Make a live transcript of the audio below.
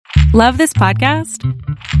Love this podcast?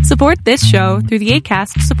 Support this show through the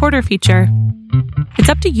Acast supporter feature. It's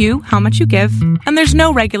up to you how much you give, and there's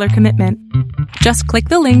no regular commitment. Just click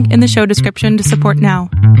the link in the show description to support now.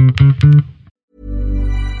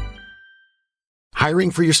 Hiring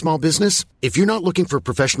for your small business? If you're not looking for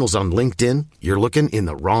professionals on LinkedIn, you're looking in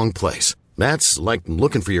the wrong place. That's like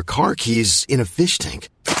looking for your car keys in a fish tank.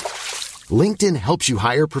 LinkedIn helps you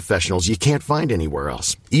hire professionals you can't find anywhere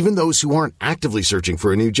else, even those who aren't actively searching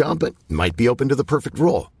for a new job but might be open to the perfect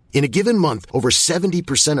role. In a given month, over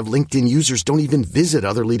 70% of LinkedIn users don't even visit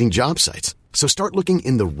other leading job sites. So start looking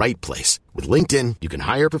in the right place. With LinkedIn, you can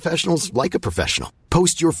hire professionals like a professional.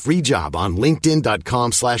 Post your free job on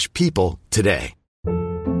linkedin.com/people today.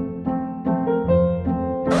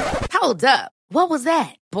 Hold up. What was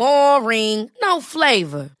that? Boring. No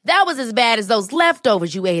flavor. That was as bad as those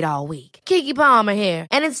leftovers you ate all week. Keke Palmer here,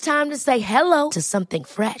 and it's time to say hello to something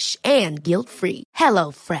fresh and guilt-free.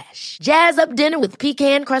 Hello Fresh. Jazz up dinner with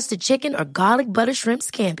pecan-crusted chicken or garlic butter shrimp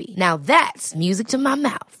scampi. Now that's music to my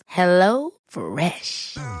mouth. Hello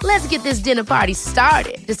Fresh. Let's get this dinner party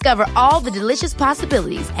started. Discover all the delicious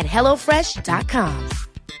possibilities at hellofresh.com.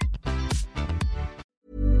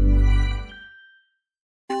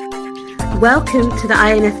 Welcome to the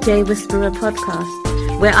INFJ Whisperer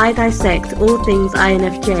podcast, where I dissect all things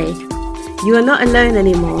INFJ. You are not alone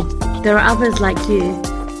anymore. There are others like you.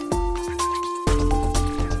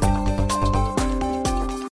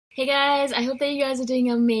 Hey guys, I hope that you guys are doing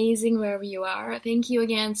amazing wherever you are. Thank you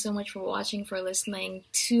again so much for watching, for listening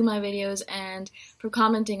to my videos, and for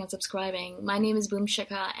commenting and subscribing. My name is Boom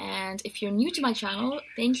Shikha, and if you're new to my channel,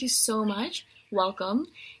 thank you so much. Welcome,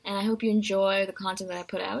 and I hope you enjoy the content that I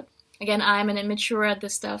put out. Again, I'm an amateur at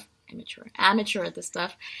this stuff, and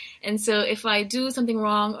so if I do something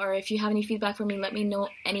wrong or if you have any feedback for me, let me know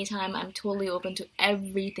anytime. I'm totally open to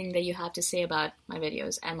everything that you have to say about my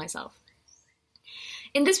videos and myself.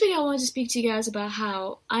 In this video, I wanted to speak to you guys about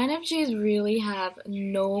how INFJs really have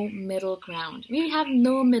no middle ground. We have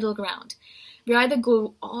no middle ground. We either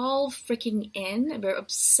go all freaking in, we're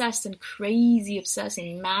obsessed and crazy obsessed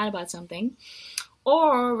and mad about something,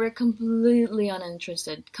 or we're completely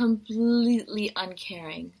uninterested, completely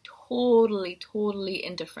uncaring, totally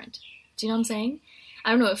indifferent. Do you know what I'm saying?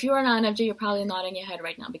 I don't know, if you're an INFJ, you're probably nodding your head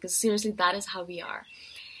right now, because seriously, that is how we are.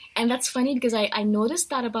 And that's funny because I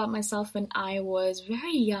noticed that about myself when I was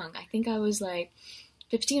very young. I think I was like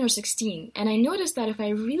 15 or 16. And I noticed that if I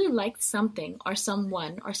really liked something or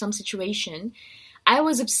someone or some situation, I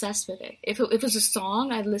was obsessed with it. If it was a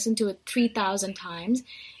song, I'd listen to it 3,000 times.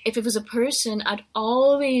 If it was a person, I'd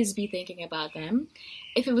always be thinking about them.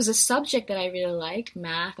 If it was a subject that I really liked,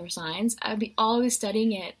 math or science, I'd be always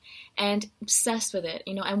studying it and obsessed with it.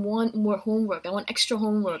 You know, I want more homework. I want extra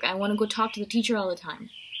homework. I want to go talk to the teacher all the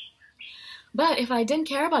time. But if I didn't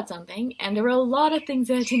care about something, and there were a lot of things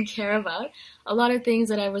that I didn't care about, a lot of things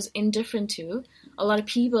that I was indifferent to, a lot of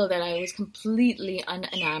people that I was completely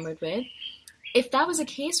unenamored with, if that was the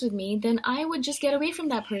case with me, then I would just get away from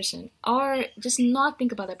that person or just not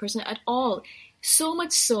think about that person at all. So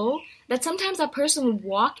much so that sometimes that person would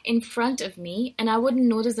walk in front of me and I wouldn't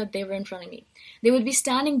notice that they were in front of me. They would be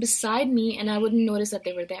standing beside me and I wouldn't notice that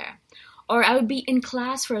they were there. Or I would be in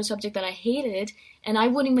class for a subject that I hated and I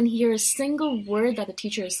wouldn't even hear a single word that the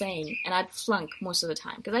teacher is saying, and I'd flunk most of the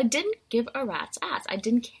time because I didn't give a rat's ass. I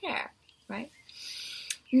didn't care, right?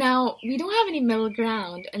 Now, we don't have any middle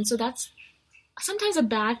ground, and so that's sometimes a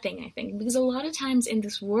bad thing, I think, because a lot of times in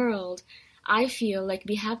this world, I feel like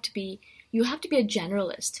you have to be a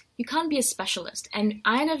generalist. You can't be a specialist, and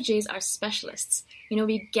INFJs are specialists. You know,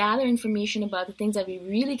 we gather information about the things that we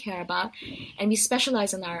really care about, and we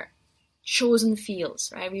specialize in our chosen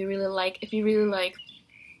fields, right? If we really like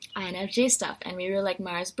INFJ stuff and we really like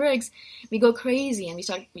Myers-Briggs, we go crazy and we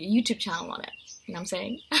start a YouTube channel on it. You know what I'm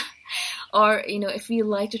saying? Or, you know, if we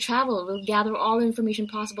like to travel, we'll gather all the information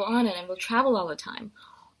possible on it and we'll travel all the time.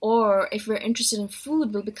 Or if we're interested in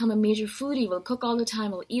food, we'll become a major foodie. We'll cook all the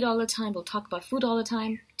time, we'll eat all the time, we'll talk about food all the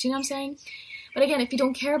time. Do you know what I'm saying? But again, if you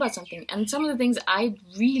don't care about something, and some of the things I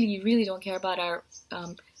really don't care about are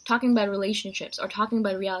talking about relationships, or talking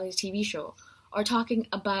about a reality TV show, or talking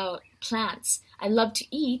about plants. I love to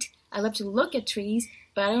eat, I love to look at trees,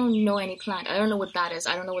 but I don't know any plant. I don't know what that is.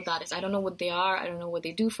 I don't know what they are. I don't know what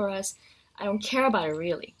they do for us. I don't care about it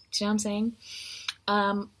really. Do you know what I'm saying?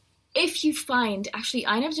 If you find, actually,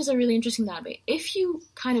 INFJs are really interesting that way. If you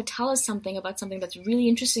kind of tell us something about something that's really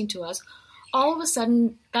interesting to us, all of a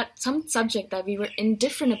sudden, that some subject that we were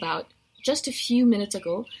indifferent about just a few minutes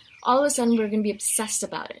ago, all of a sudden we're going to be obsessed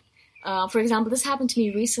about it. For example, this happened to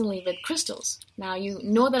me recently with crystals. Now, you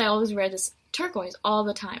know that I always wear this turquoise all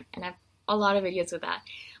the time, and I have a lot of videos with that.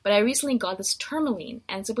 But I recently got this tourmaline,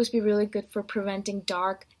 and it's supposed to be really good for preventing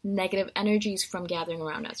dark, negative energies from gathering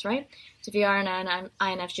around us, right? So if you are an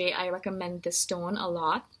INFJ, I recommend this stone a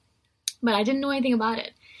lot. But I didn't know anything about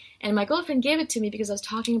it. And my girlfriend gave it to me because I was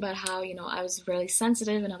talking about how, I was really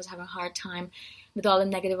sensitive and I was having a hard time with all the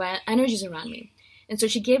negative energies around me. And so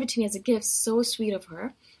she gave it to me as a gift, so sweet of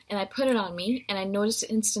her. And I put it on me, and I noticed an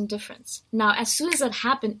instant difference. Now, as soon as that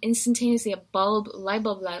happened, instantaneously a light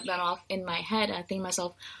bulb went off in my head. And I think to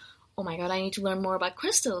myself, oh my God, I need to learn more about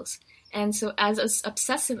crystals. And so as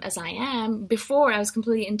obsessive as I am, before I was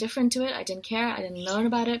completely indifferent to it. I didn't care. I didn't learn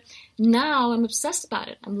about it. Now I'm obsessed about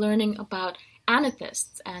it. I'm learning about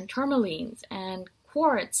amethysts and tourmalines and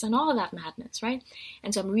quartz and all of that madness, right?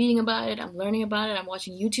 And so I'm reading about it. I'm learning about it. I'm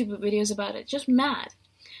watching YouTube videos about it. Just mad.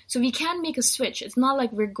 So we can make a switch. It's not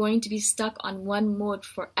like we're going to be stuck on one mode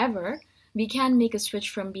forever. We can make a switch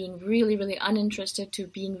from being really, really uninterested to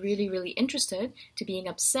being really, really interested to being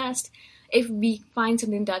obsessed. If we find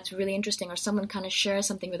something that's really interesting or someone kind of shares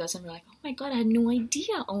something with us and we're like, oh my God, I had no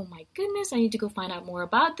idea. Oh my goodness, I need to go find out more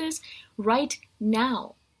about this right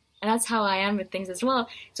now. And that's how I am with things as well.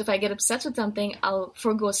 So if I get obsessed with something, I'll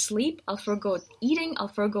forego sleep, I'll forego eating, I'll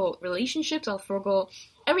forego relationships, I'll forego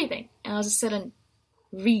everything. And I'll just sit and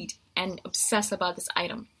read and obsess about this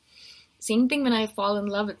item. Same thing when I fall in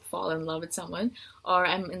love with someone, or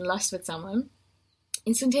I'm in lust with someone.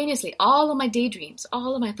 Instantaneously, all of my daydreams,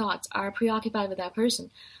 all of my thoughts are preoccupied with that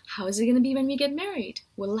person. How is it going to be when we get married?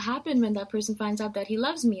 What will happen when that person finds out that he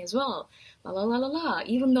loves me as well? La la la la la.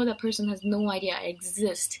 Even though that person has no idea I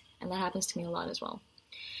exist, and that happens to me a lot as well.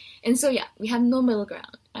 And so yeah, we have no middle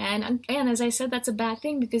ground. And as I said, that's a bad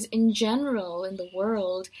thing because in general, in the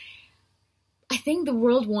world, I think the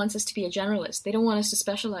world wants us to be a generalist. They don't want us to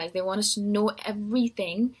specialize. They want us to know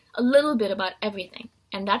everything, a little bit about everything.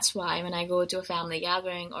 And that's why when I go to a family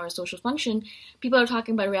gathering or a social function, people are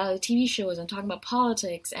talking about reality TV shows and talking about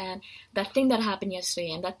politics and that thing that happened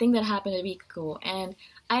yesterday and that thing that happened a week ago. And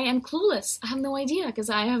I am clueless. I have no idea because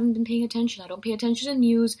I haven't been paying attention. I don't pay attention to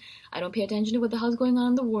news. I don't pay attention to what the hell's going on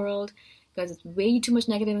in the world because it's way too much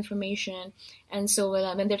negative information. And so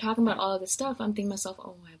when they're talking about all of this stuff, I'm thinking to myself,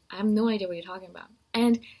 oh, I have no idea what you're talking about.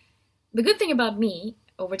 And the good thing about me,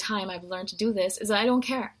 over time I've learned to do this, is that I don't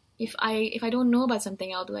care. If I don't know about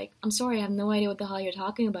something, I'll be like, I'm sorry, I have no idea what the hell you're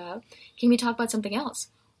talking about. Can we talk about something else?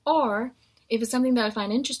 Or if it's something that I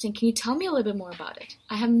find interesting, can you tell me a little bit more about it?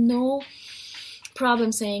 I have no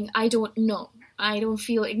problem saying, I don't know. I don't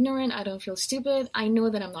feel ignorant. I don't feel stupid. I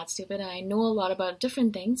know that I'm not stupid. I know a lot about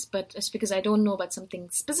different things, but just because I don't know about something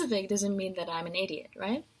specific doesn't mean that I'm an idiot,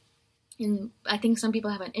 right? And I think some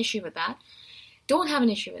people have an issue with that. Don't have an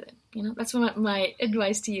issue with it. That's what my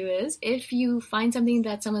advice to you is. If you find something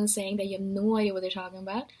that someone's saying that you have no idea what they're talking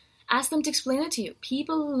about, ask them to explain it to you.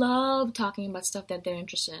 People love talking about stuff that they're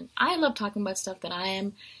interested in. I love talking about stuff that I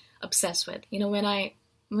am obsessed with.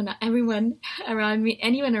 When anyone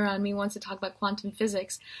around me wants to talk about quantum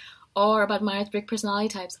physics or about Myers-Briggs personality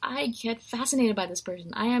types, I get fascinated by this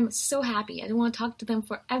person. I am so happy. I want to talk to them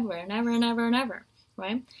forever and ever and ever and ever,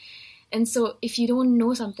 right? And so if you don't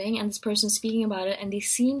know something and this person's speaking about it and they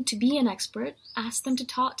seem to be an expert, ask them to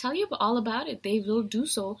tell you all about it. They will do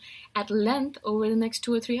so at length over the next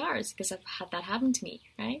 2 or 3 hours because I've had that happen to me,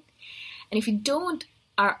 right? And if you don't,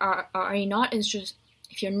 are you not interested,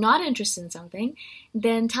 if you're not interested in something,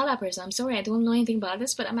 then tell that person, I'm sorry, I don't know anything about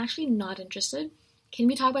this, but I'm actually not interested. Can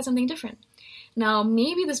we talk about something different? Now,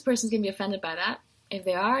 maybe this person's going to be offended by that. If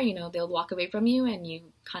they are, they'll walk away from you and you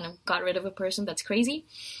kind of got rid of a person that's crazy.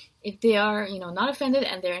 If they are, not offended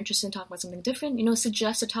and they're interested in talking about something different,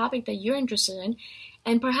 suggest a topic that you're interested in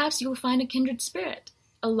and perhaps you'll find a kindred spirit.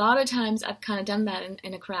 A lot of times I've kind of done that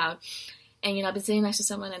in a crowd and, I've been sitting next to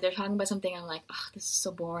someone and they're talking about something and I'm like, oh, this is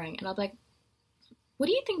so boring. And I'll be like, what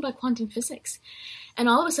do you think about quantum physics? And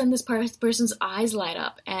all of a sudden this person's eyes light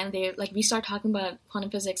up and we start talking about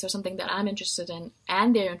quantum physics or something that I'm interested in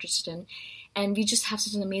and they're interested in. And we just have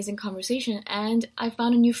such an amazing conversation. And I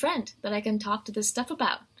found a new friend that I can talk to this stuff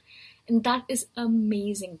about. And that is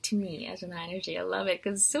amazing to me as an INFJ. I love it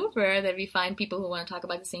because it's so rare that we find people who want to talk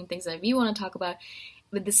about the same things that we want to talk about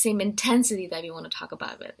with the same intensity that we want to talk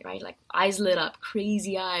about it, right? Like eyes lit up,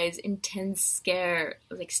 crazy eyes, intense scare,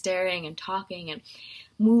 like staring and talking and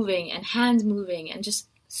moving and hands moving and just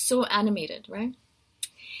so animated, right?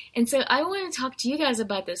 And so I want to talk to you guys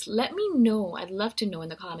about this. Let me know. I'd love to know in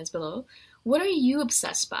the comments below. What are you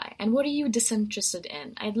obsessed by? And what are you disinterested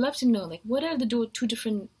in? I'd love to know, what are the two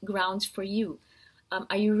different grounds for you?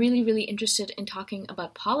 Are you really, really interested in talking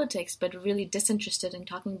about politics, but really disinterested in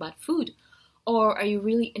talking about food? Or are you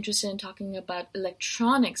really interested in talking about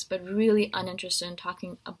electronics, but really uninterested in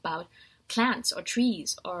talking about plants or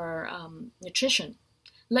trees or nutrition?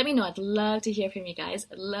 Let me know. I'd love to hear from you guys.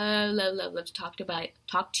 I'd love to talk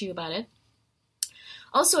to you about it.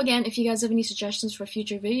 Also, again, if you guys have any suggestions for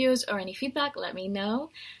future videos or any feedback, let me know.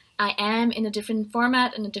 I am in a different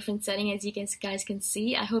format and a different setting, as you guys can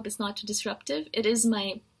see. I hope it's not too disruptive. It is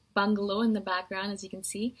my bungalow in the background, as you can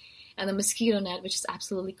see, and the mosquito net, which is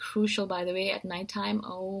absolutely crucial, by the way, at nighttime.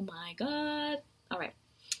 Oh my god. All right.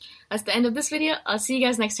 That's the end of this video. I'll see you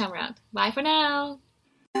guys next time around. Bye for now.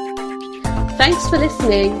 Thanks for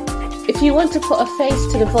listening. If you want to put a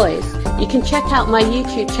face to the voice, you can check out my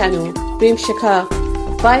YouTube channel, Boom Shakar.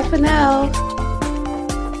 Bye for now.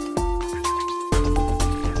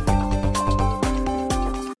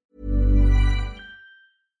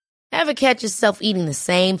 Ever catch yourself eating the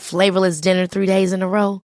same flavorless dinner 3 days in a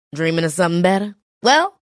row? Dreaming of something better?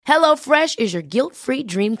 Well, HelloFresh is your guilt-free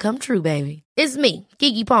dream come true, baby. It's me,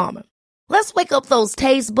 Keke Palmer. Let's wake up those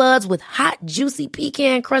taste buds with hot, juicy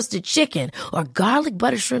pecan-crusted chicken or garlic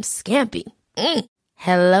butter shrimp scampi.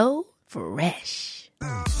 Hello Fresh.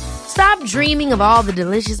 Stop dreaming of all the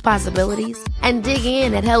delicious possibilities and dig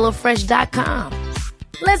in at HelloFresh.com.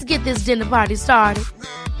 Let's get this dinner party started.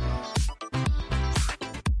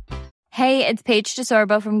 Hey, it's Paige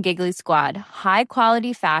DeSorbo from Giggly Squad. High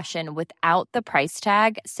quality fashion without the price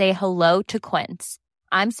tag. Say hello to Quince.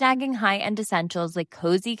 I'm snagging high-end essentials like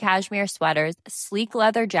cozy cashmere sweaters, sleek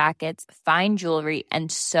leather jackets, fine jewelry,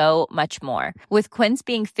 and so much more. With Quince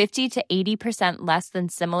being 50 to 80% less than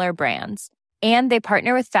similar brands. And they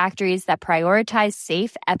partner with factories that prioritize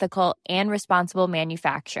safe, ethical, and responsible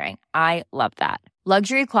manufacturing. I love that.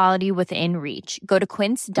 Luxury quality within reach. Go to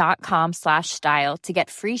quince.com/style to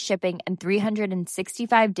get free shipping and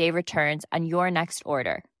 365-day returns on your next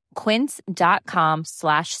order.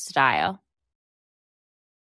 Quince.com/style.